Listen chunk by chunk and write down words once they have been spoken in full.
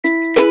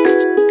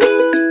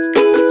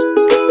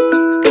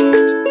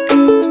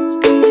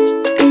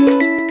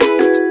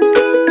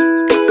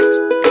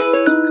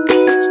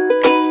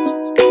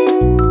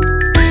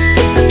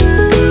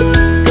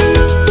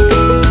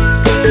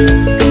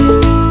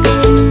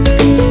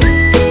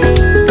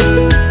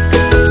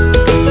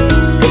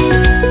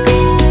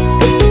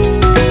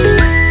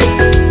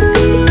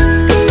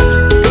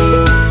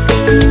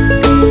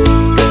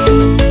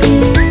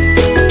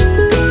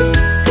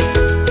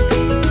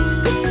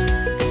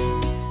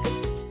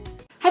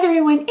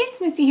it's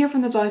Missy here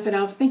from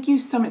TheJollyFatElf. Thank you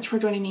so much for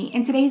joining me.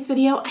 In today's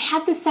video, I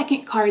have the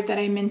second card that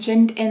I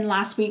mentioned in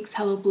last week's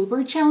Hello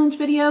Bluebird challenge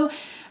video.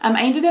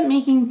 I ended up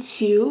making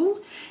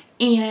two,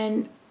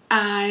 and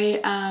I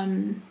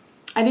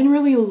didn't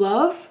really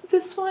love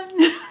this one.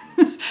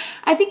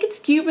 I think it's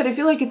cute, but I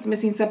feel like it's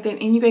missing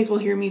something, and you guys will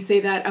hear me say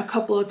that a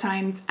couple of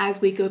times as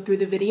we go through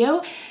the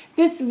video.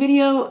 This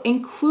video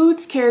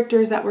includes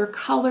characters that were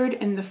colored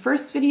in the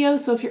first video,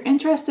 so if you're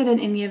interested in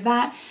any of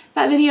that,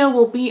 that video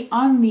will be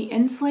on the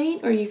end slate,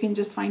 or you can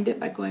just find it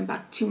by going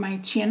back to my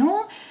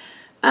channel.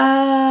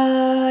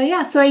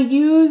 Yeah, so I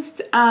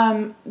used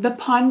the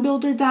Pond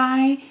Builder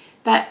die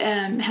that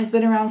has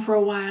been around for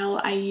a while.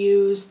 I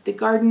used the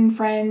Garden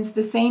Friends,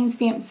 the same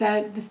stamp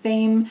set, the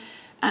same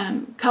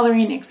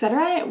coloring,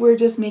 etc. We're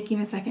just making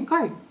a second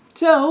card.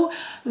 So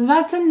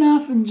that's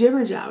enough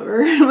jibber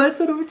jabber. Let's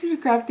head over to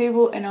the craft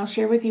table and I'll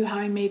share with you how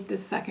I made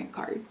this second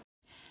card.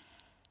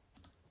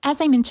 As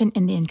I mentioned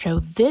in the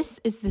intro, this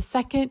is the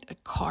second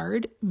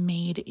card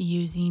made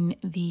using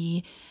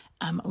the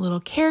little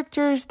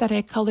characters that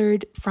I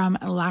colored from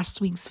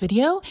last week's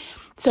video.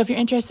 So if you're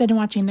interested in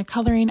watching the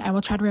coloring, I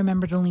will try to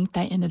remember to link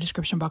that in the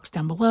description box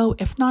down below.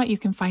 If not, you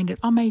can find it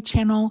on my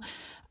channel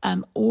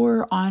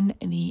or on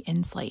the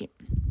end slate.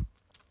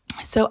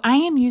 So I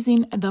am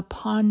using the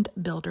Pond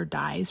Builder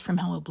dies from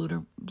Hello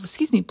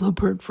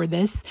Bluebird for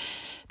this.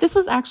 This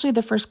was actually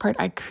the first card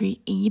I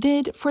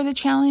created for the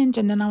challenge,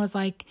 and then I was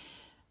like,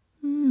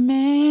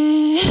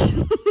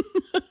 man,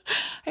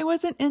 I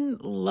wasn't in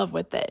love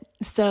with it.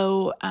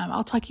 So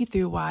I'll talk you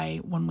through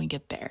why when we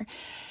get there.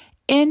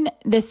 In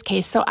this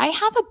case, so I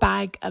have a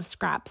bag of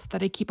scraps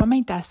that I keep on my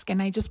desk,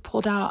 and I just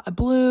pulled out a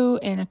blue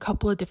and a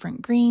couple of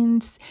different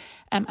greens.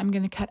 I'm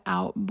going to cut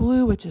out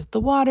blue, which is the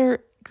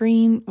water,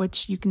 green,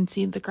 which you can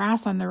see the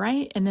grass on the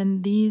right, and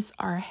then these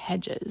are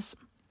hedges.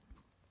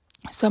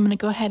 So I'm going to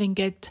go ahead and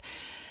get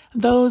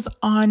those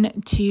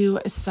onto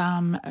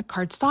some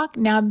cardstock.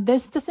 Now,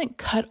 this doesn't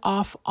cut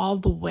off all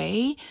the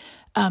way.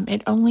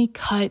 It only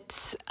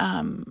cuts,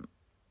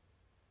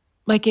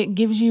 like it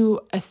gives you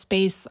a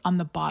space on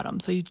the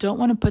bottom. So you don't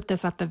want to put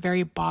this at the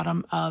very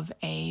bottom of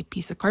a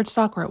piece of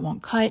cardstock or it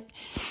won't cut.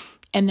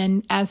 And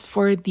then as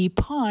for the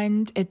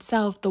pond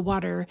itself, the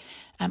water,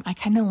 I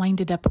kind of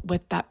lined it up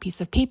with that piece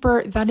of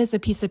paper. That is a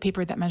piece of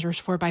paper that measures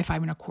 4 by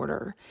 5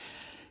 1/4.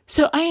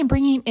 So I am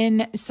bringing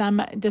in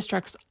some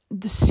distressed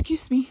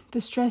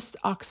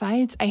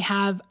oxides. I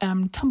have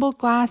tumbled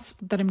glass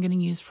that I'm going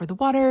to use for the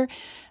water.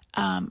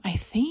 I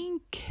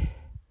think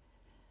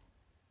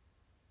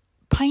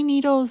pine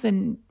needles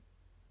and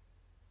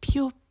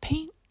peel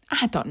paint.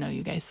 I don't know,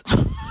 you guys.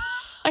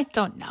 I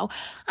don't know.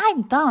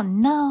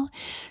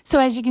 So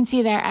as you can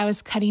see there, I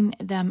was cutting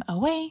them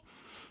away.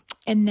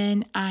 And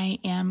then I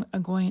am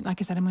going,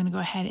 like I said, I'm going to go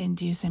ahead and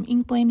do some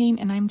ink blending,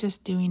 and I'm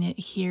just doing it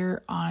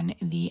here on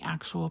the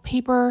actual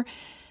paper.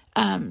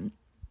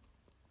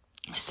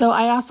 So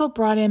I also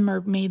brought in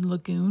Mermaid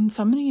Lagoon.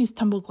 So I'm going to use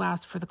tumbled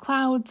glass for the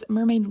clouds,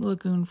 Mermaid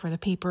Lagoon for the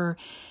paper.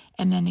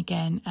 And then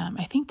again,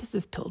 I think this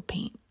is pilled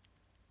paint.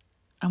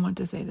 I want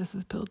to say this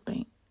is pilled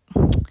paint.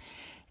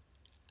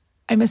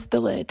 I missed the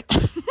lid.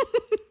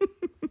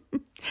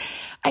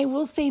 I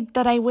will say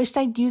that I wished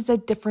I'd used a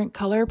different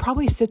color,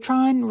 probably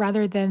citron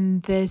rather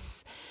than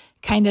this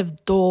kind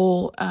of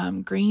dull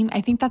green. I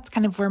think that's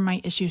kind of where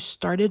my issue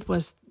started,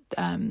 was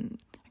I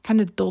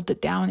kind of dulled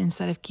it down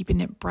instead of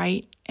keeping it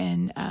bright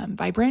and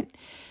vibrant.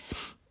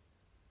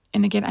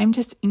 And again, I'm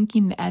just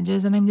inking the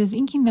edges, and I'm just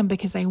inking them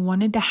because I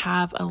wanted to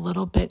have a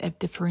little bit of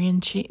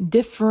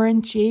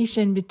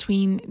differentiation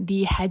between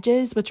the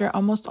hedges, which are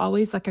almost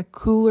always like a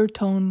cooler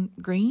tone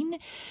green,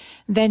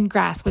 than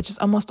grass, which is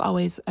almost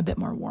always a bit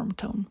more warm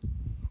tone.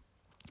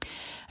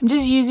 I'm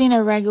just using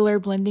a regular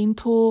blending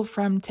tool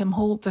from Tim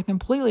Holtz. I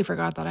completely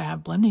forgot that I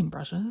have blending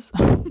brushes.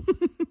 That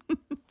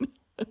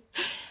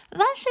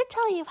should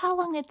tell you how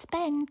long it's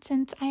been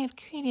since I have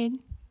created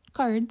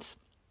cards.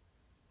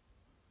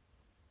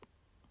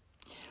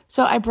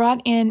 So I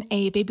brought in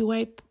a baby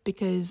wipe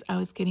because I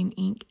was getting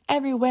ink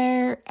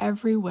everywhere.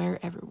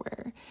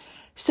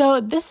 So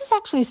this is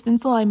actually a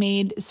stencil I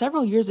made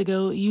several years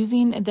ago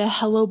using the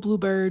Hello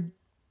Bluebird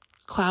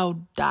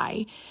cloud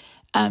die.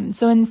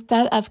 So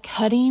instead of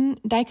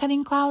die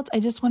cutting clouds, I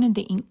just wanted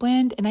to ink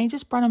blend, and I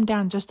just brought them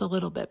down just a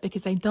little bit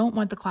because I don't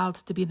want the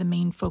clouds to be the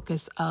main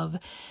focus of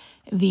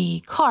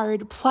the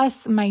card.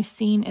 Plus my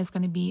scene is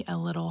going to be a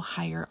little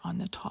higher on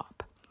the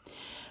top.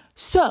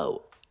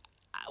 So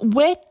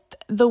with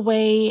the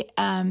way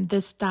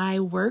this die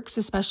works,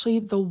 especially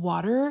the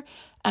water,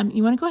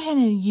 you want to go ahead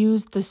and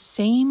use the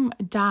same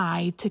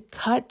die to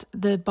cut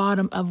the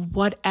bottom of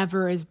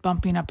whatever is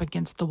bumping up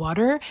against the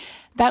water.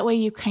 That way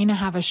you kind of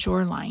have a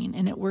shoreline,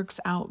 and it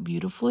works out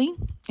beautifully.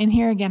 And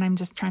here again, I'm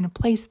just trying to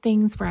place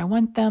things where I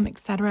want them,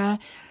 etc.,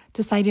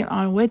 deciding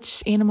on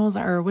which animals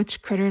or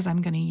which critters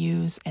I'm going to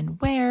use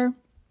and where.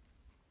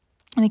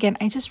 And again,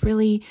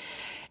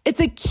 it's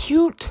a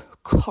cute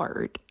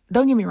card.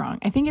 Don't get me wrong.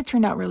 I think it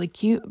turned out really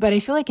cute, but I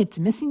feel like it's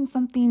missing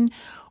something,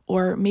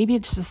 or maybe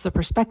it's just the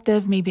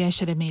perspective. Maybe I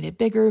should have made it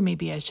bigger.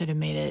 Maybe I should have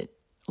made it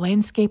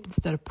landscape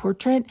instead of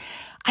portrait.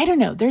 I don't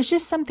know. There's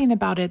just something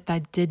about it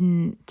that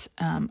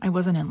I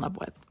wasn't in love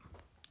with.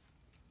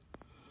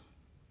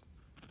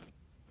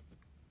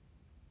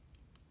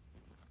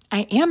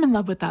 I am in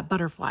love with that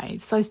butterfly.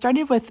 So I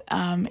started with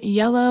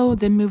yellow,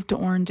 then moved to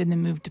orange, and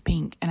then moved to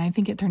pink. And I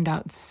think it turned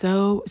out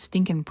so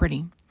stinking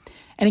pretty.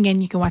 And again,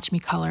 you can watch me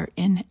color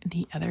in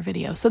the other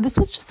video. So this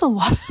was just a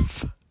lot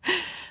of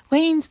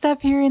laying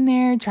stuff here and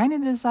there, trying to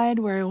decide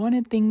where I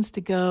wanted things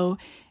to go,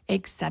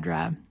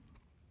 etc.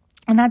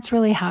 And that's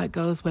really how it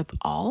goes with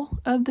all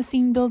of the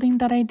scene building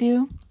that I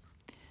do.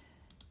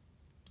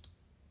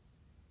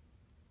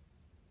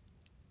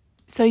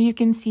 So you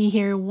can see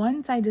here,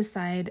 once I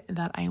decide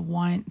that I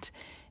want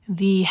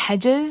the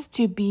hedges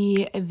to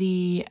be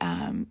the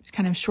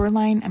kind of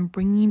shoreline, I'm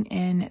bringing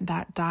in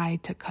that die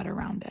to cut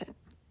around it.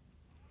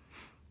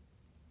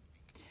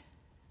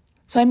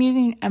 So I'm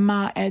using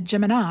a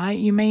Gemini.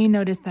 You may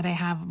notice that I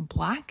have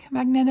black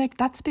magnetic.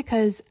 That's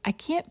because I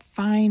can't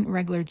find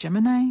regular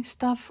Gemini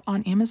stuff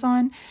on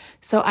Amazon.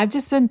 So I've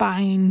just been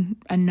buying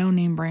a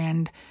no-name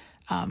brand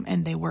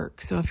and they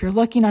work. So if you're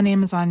looking on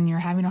Amazon and you're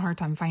having a hard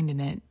time finding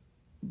it,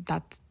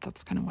 that's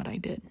kind of what I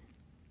did.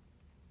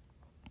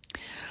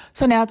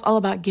 So now it's all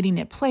about getting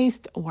it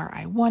placed where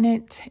I want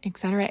it,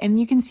 etc. And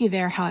you can see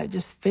there how it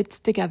just fits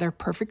together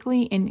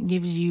perfectly and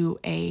gives you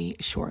a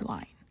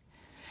shoreline.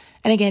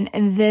 And again,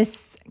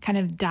 this kind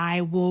of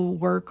die will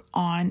work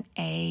on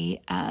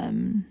a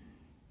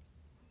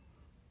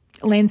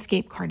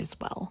landscape card as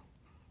well.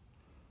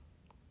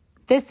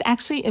 This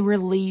actually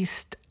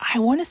released, I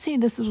want to say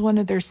this is one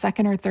of their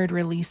second or third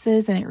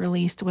releases, and it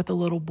released with a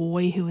little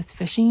boy who was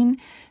fishing.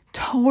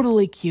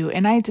 Totally cute.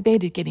 And I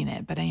debated getting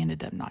it, but I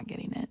ended up not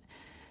getting it.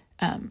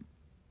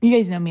 You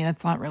guys know me,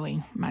 that's not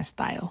really my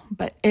style,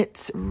 but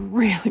it's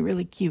really,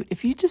 really cute.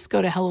 If you just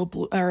go to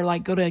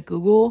go to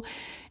Google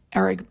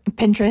or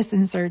Pinterest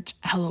and search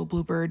Hello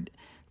Bluebird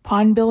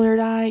Pond Builder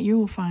die, you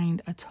will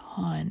find a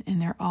ton,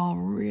 and they're all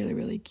really,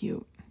 really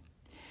cute.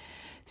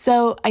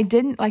 So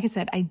like I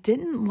said, I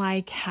didn't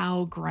like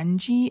how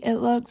grungy it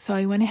looked. So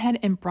I went ahead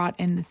and brought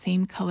in the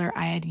same color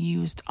I had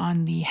used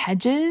on the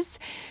hedges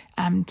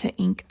to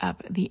ink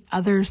up the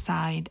other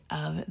side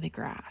of the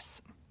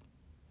grass.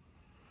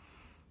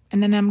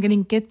 And then I'm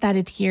going to get that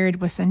adhered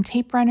with some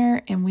tape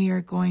runner, and we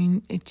are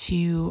going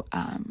to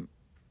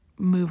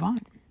move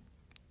on.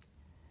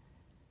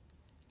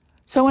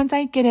 So once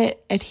I get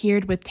it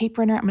adhered with tape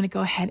runner, I'm going to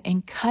go ahead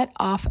and cut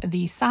off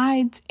the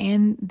sides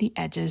and the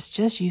edges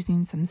just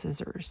using some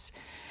scissors.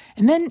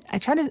 And then I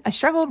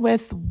struggled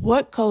with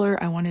what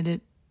color I wanted it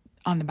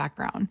on the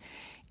background.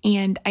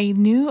 And I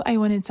knew I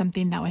wanted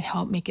something that would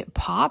help make it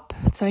pop.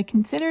 So I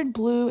considered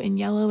blue and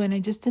yellow, and I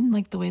just didn't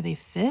like the way they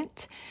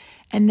fit.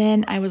 And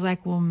then I was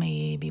like, well,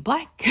 maybe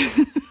black.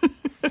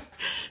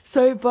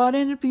 So I bought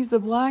in a piece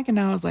of black, and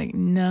I was like,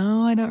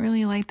 no, I don't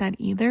really like that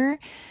either.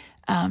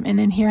 And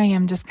then here I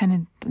am just kind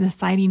of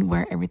deciding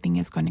where everything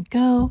is going to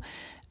go.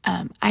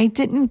 I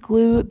didn't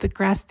glue the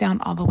grass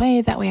down all the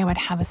way. That way I would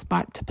have a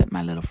spot to put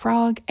my little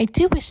frog. I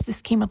do wish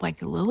this came with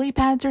like lily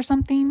pads or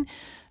something.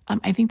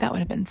 I think that would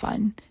have been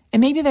fun.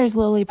 And maybe there's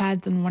lily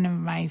pads in one of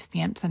my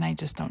stamps and I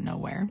just don't know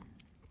where.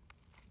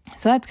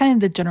 So that's kind of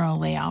the general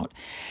layout.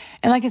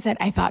 And like I said,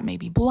 I thought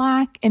maybe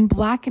black, and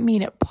black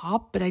made it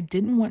pop, but I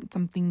didn't want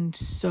something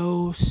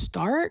so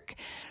stark.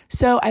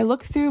 So I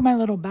looked through my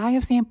little bag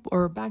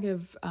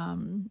of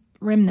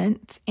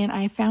remnants, and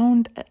I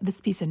found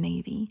this piece of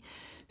navy.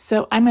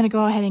 So I'm going to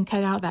go ahead and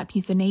cut out that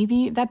piece of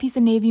navy. That piece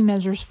of navy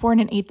measures 4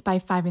 1/8 by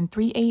 5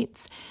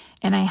 3/8.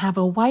 And I have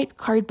a white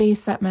card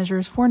base that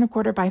measures 4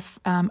 1/4 by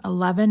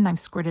 11. I've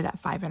scored it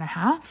at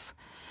 5.5.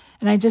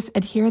 And I just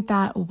adhered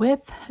that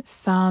with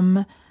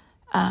some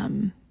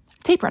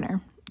tape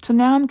runner. So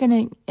now I'm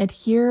going to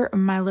adhere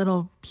my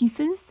little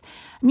pieces.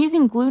 I'm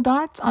using glue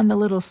dots on the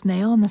little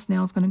snail, and the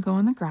snail is going to go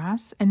in the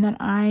grass. And then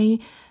I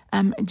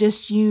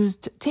just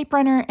used tape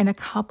runner and a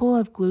couple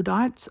of glue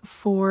dots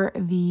for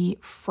the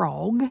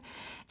frog.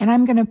 And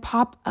I'm going to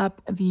pop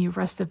up the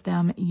rest of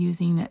them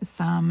using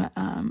some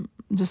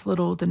just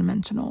little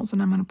dimensionals.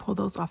 And I'm going to pull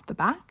those off the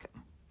back.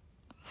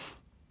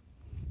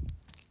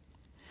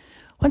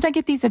 Once I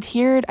get these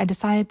adhered, I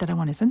decide that I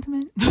want a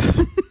sentiment.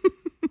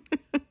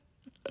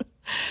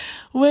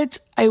 Which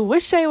I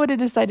wish I would have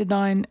decided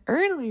on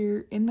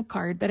earlier in the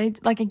card, but I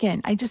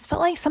just felt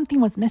like something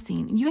was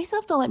missing. You guys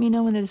have to let me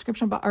know in the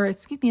description box, or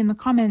excuse me, in the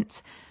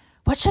comments,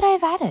 what should I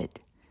have added?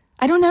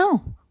 I don't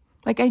know.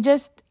 Like I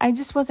just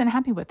wasn't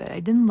happy with it.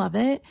 I didn't love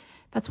it.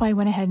 That's why I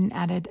went ahead and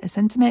added a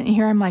sentiment. And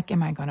here I'm like,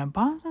 am I going to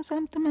emboss a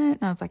sentiment?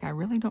 And I was like, I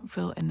really don't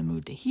feel in the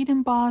mood to heat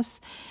emboss.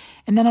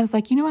 And then I was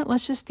like, you know what?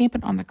 Let's just stamp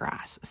it on the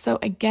grass. So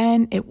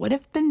again, it would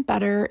have been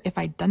better if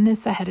I'd done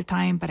this ahead of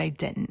time, but I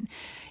didn't.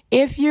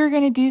 If you're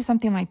going to do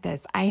something like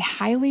this, I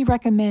highly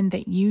recommend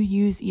that you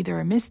use either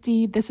a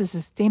Misty. This is a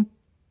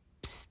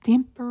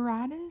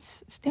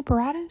Stamparatus?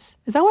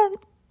 Is that what?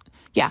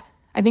 Yeah.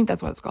 I think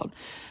that's what it's called.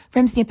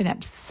 From Stampin'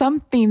 Up.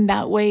 Something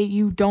that way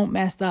you don't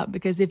mess up,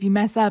 because if you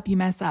mess up, you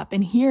mess up.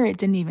 And here it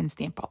didn't even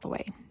stamp all the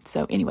way.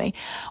 So anyway,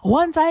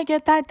 once I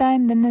get that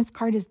done, then this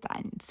card is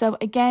done. So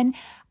again,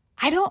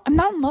 I'm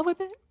not in love with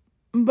it,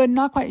 but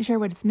not quite sure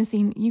what it's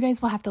missing. You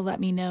guys will have to let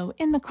me know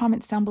in the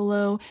comments down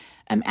below.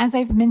 As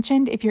I've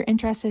mentioned, if you're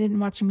interested in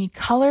watching me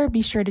color,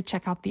 be sure to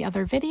check out the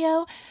other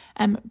video.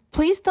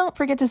 Please don't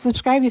forget to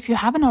subscribe if you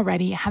haven't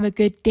already. Have a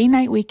good day,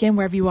 night, weekend,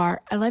 wherever you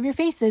are. I love your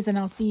faces, and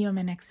I'll see you in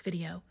my next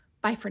video.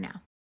 Bye for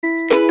now.